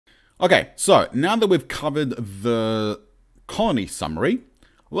Okay, so now that we've covered the colony summary,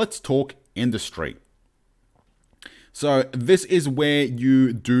 let's talk industry. So this is where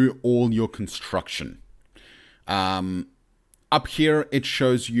you do all your construction. Up here, it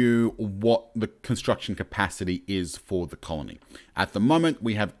shows you what the construction capacity is for the colony. At the moment,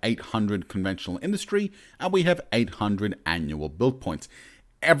 we have 800 conventional industry, and we have 800 annual build points.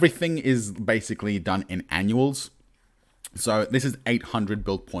 Everything is basically done in annuals. So this is 800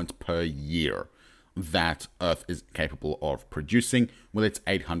 build points per year that Earth is capable of producing with its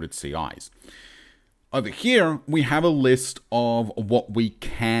 800 CIs. Over here, we have a list of what we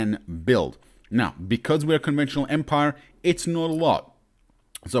can build. Now, because we're a conventional empire, it's not a lot.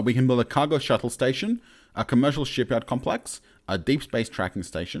 So we can build a cargo shuttle station, a commercial shipyard complex, a deep space tracking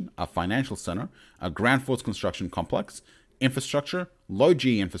station, a financial center, a ground force construction complex, infrastructure, low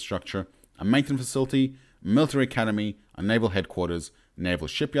G infrastructure, a maintenance facility, military academy, a naval headquarters, naval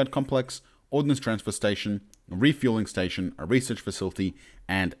shipyard complex, ordnance transfer station, a refueling station, a research facility,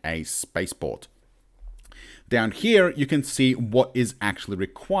 and a spaceport. Down here, you can see what is actually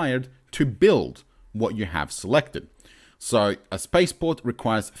required to build what you have selected. So a spaceport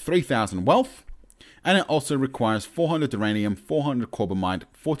requires 3,000 wealth, and it also requires 400 uranium, 400 carbamide,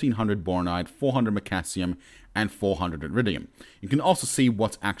 1400 boronide, 400 macassium, and 400 iridium. You can also see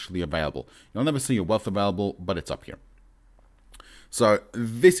what's actually available. You'll never see your wealth available, but it's up here. So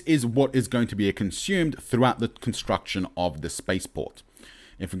this is what is going to be consumed throughout the construction of the spaceport.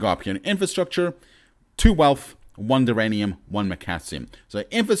 If we go up here in infrastructure, 2 wealth, 1 uranium, 1 macassium. So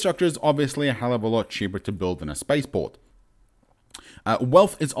infrastructure is obviously a hell of a lot cheaper to build than a spaceport.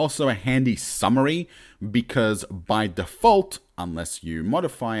 Wealth is also a handy summary because by default, unless you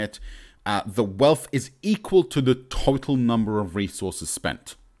modify it, the wealth is equal to the total number of resources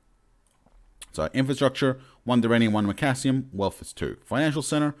spent. So infrastructure, 1 uranium, 1 macassium, wealth is 2. Financial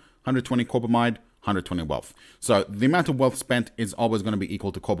center, 120 carbamide, 120 wealth. So the amount of wealth spent is always going to be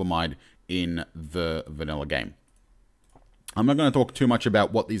equal to carbamide in the vanilla game. I'm not going to talk too much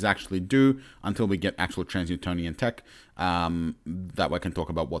about what these actually do until we get actual Trans-Newtonian tech. That way I can talk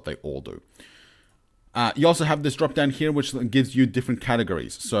about what they all do. You also have this drop down here, which gives you different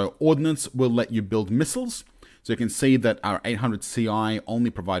categories. So ordnance will let you build missiles. So you can see that our 800 CI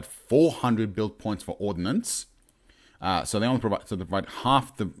only provide 400 build points for ordnance. So they provide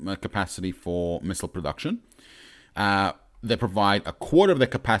half the capacity for missile production. They provide a quarter of the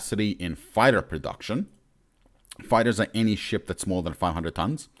capacity in fighter production. Fighters are any ship that's more than 500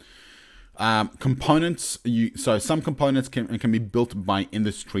 tons. Components, so some components can be built by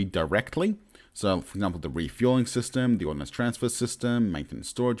industry directly. So, for example, the refueling system, the ordnance transfer system, maintenance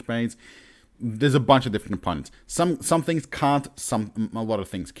storage bays. There's a bunch of different components. Some things can't, a lot of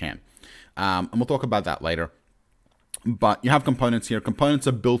things can. And we'll talk about that later. But you have components here. Components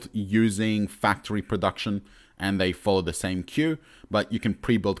are built using factory production, and they follow the same queue. But you can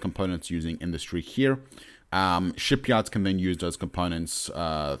pre-build components using industry here. Shipyards can then use those components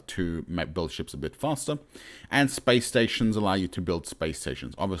to build ships a bit faster. And space stations allow you to build space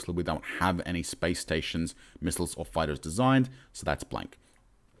stations. Obviously, we don't have any space stations, missiles, or fighters designed, so that's blank.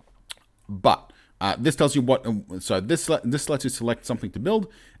 But this tells you what, so this lets you select something to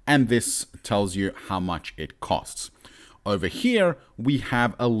build, and this tells you how much it costs. Over here, we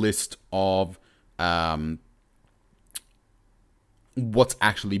have a list of what's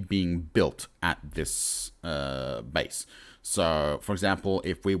actually being built at this base. So, for example,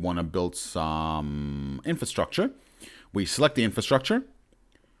 if we want to build some infrastructure, we select the infrastructure,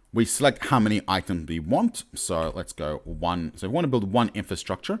 we select how many items we want. So let's go 1. So if we want to build 1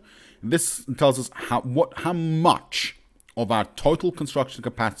 infrastructure, this tells us how much of our total construction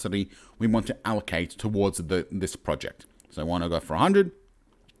capacity we want to allocate towards this project. So I want to go for 100,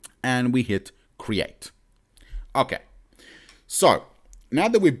 and we hit create. Okay. So, now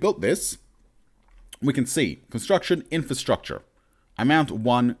that we've built this, we can see construction infrastructure. Amount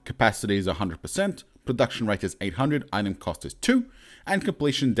 1, capacity is 100%, production rate is 800, item cost is 2, and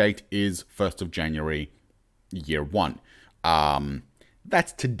completion date is 1st of January, year 1.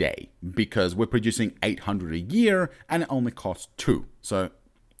 That's today, because we're producing 800 a year, and it only costs 2. So,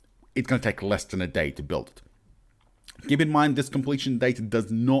 it's going to take less than a day to build it. Keep in mind, this completion date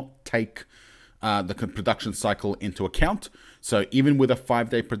does not take the production cycle into account. So even with a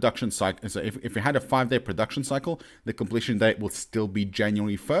 5-day production cycle, so if we had a 5-day production cycle, the completion date will still be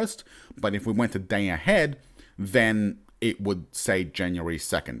January 1st. But if we went a day ahead, then it would say January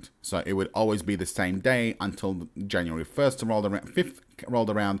 2nd. So it would always be the same day until January 1st rolled around, 5th rolled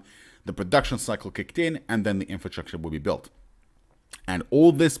around, the production cycle kicked in, and then the infrastructure will be built. And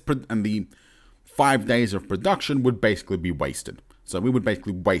all this, and the 5 days of production would basically be wasted. So we would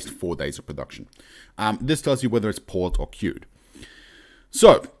basically waste 4 days of production. This tells you whether it's paused or queued.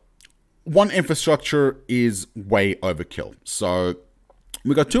 So one infrastructure is way overkill. So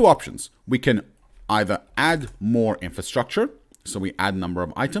we got 2 options. We can either add more infrastructure. So we add number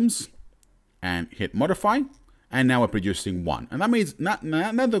of items and hit modify. And now we're producing 1. And that means,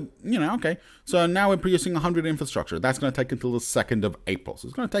 okay. So now we're producing 100 infrastructure. That's going to take until the 2nd of April. So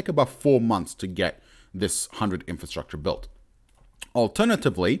it's going to take about 4 months to get this 100 infrastructure built.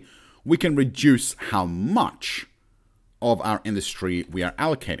 Alternatively, we can reduce how much of our industry we are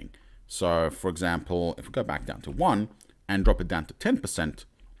allocating. So for example, if we go back down to 1 and drop it down to 10%,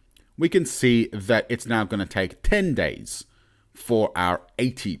 we can see that it's now going to take 10 days for our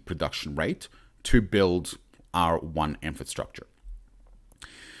 80 production rate to build our 1 infrastructure.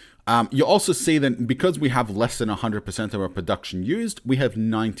 You also see that because we have less than 100% of our production used, we have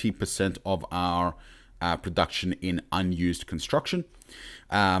 90% of our production in unused construction.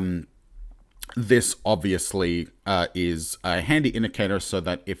 This obviously is a handy indicator so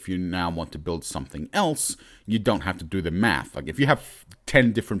that if you now want to build something else, you don't have to do the math. Like if you have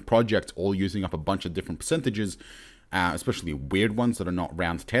 10 different projects all using up a bunch of different percentages, especially weird ones that are not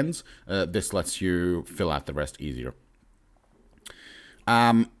round tens, this lets you fill out the rest easier.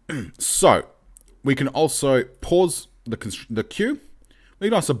 So we can also pause the queue. We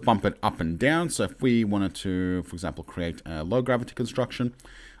can also bump it up and down. So if we wanted to, for example, create a low gravity construction,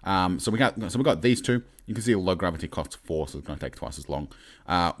 so we got these 2. You can see low gravity costs 4, so it's going to take twice as long.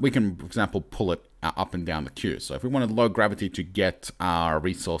 We can, for example, pull it up and down the queue. So if we wanted low gravity to get our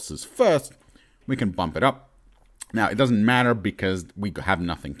resources first, we can bump it up. Now, it doesn't matter because we have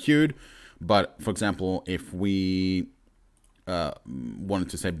nothing queued. But, for example, if we wanted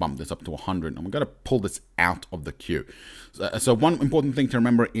to, say, bump this up to 100, and we're going to pull this out of the queue. So one important thing to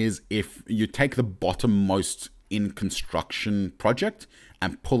remember is if you take the bottommost in construction project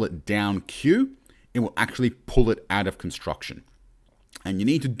and pull it down queue, it will actually pull it out of construction. And you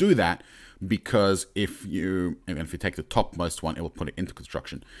need to do that because if you take the topmost one, it will put it into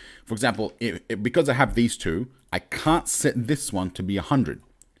construction. For example, because I have these 2, I can't set this one to be 100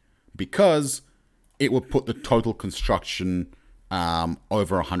 because it will put the total construction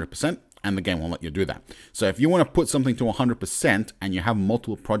over 100%, and the game won't let you do that. So if you want to put something to 100% and you have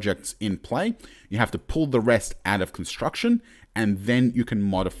multiple projects in play, you have to pull the rest out of construction, and then you can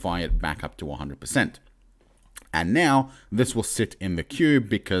modify it back up to 100%. And now this will sit in the queue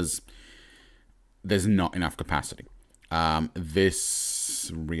because there's not enough capacity.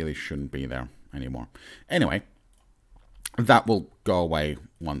 This really shouldn't be there anymore. Anyway, that will go away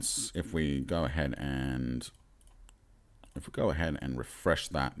once if we go ahead and refresh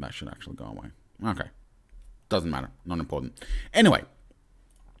that. That should actually go away. Okay, doesn't matter, not important. Anyway,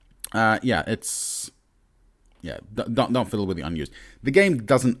 don't fiddle with the unused. The game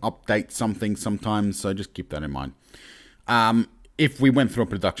doesn't update something sometimes, so just keep that in mind. If we went through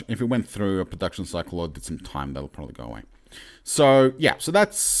a production cycle or did some time, that'll probably go away. So yeah, so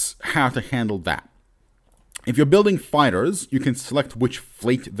that's how to handle that. If you're building fighters, you can select which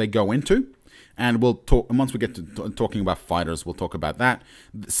fleet they go into, and we'll talk. And once we get to talking about fighters, we'll talk about that.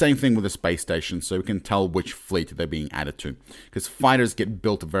 Same thing with the space station, so we can tell which fleet they're being added to, because fighters get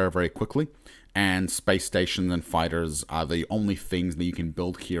built very, very quickly, and space stations and fighters are the only things that you can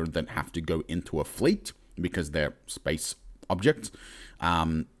build here that have to go into a fleet because they're space objects.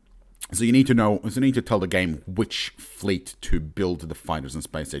 So you need to tell the game which fleet to build the fighters and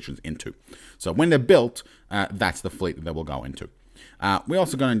space stations into. So when they're built, that's the fleet that they will go into. We're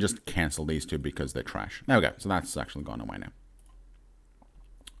also going to just cancel these 2 because they're trash. There we go. So that's actually gone away now.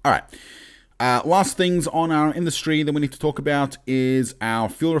 All right. Last things on our industry that we need to talk about is our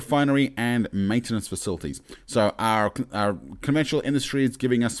fuel refinery and maintenance facilities. So our conventional industry is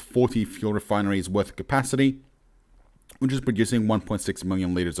giving us 40 fuel refineries worth of capacity, which is producing 1.6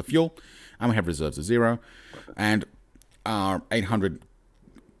 million liters of fuel, and we have reserves of 0. And our 800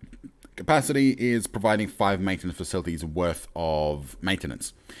 capacity is providing 5 maintenance facilities worth of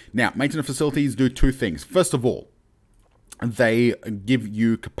maintenance. Now, maintenance facilities do 2 things. First of all, they give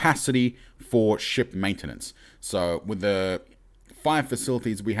you capacity for ship maintenance. So with the 5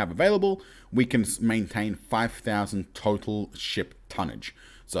 facilities we have available, we can maintain 5,000 total ship tonnage.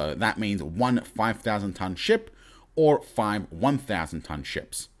 So that means 1 5,000 ton ship or 5 1,000 ton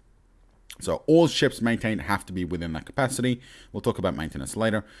ships. So all ships maintained have to be within that capacity. We'll talk about maintenance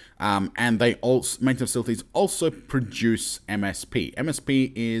later. And maintenance facilities also produce MSP.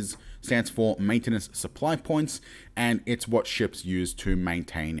 MSP stands for Maintenance Supply Points, and it's what ships use to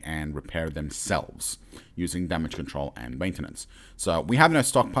maintain and repair themselves using damage control and maintenance. So we have no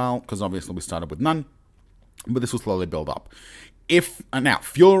stockpile because obviously we started with none, but this will slowly build up. if now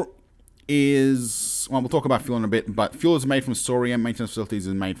fuel is, well, we'll talk about fuel in a bit, but fuel is made from thorium. Maintenance facilities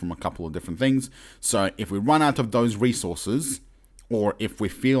is made from a couple of different things. So if we run out of those resources, or if we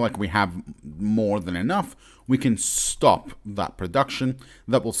feel like we have more than enough, we can stop that production.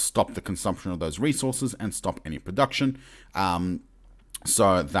 That will stop the consumption of those resources and stop any production.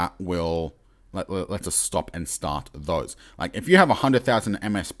 So that will let us stop and start those. Like if you have 100,000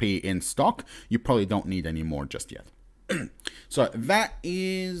 MSP in stock, you probably don't need any more just yet. So that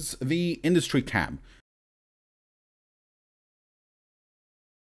is the industry tab.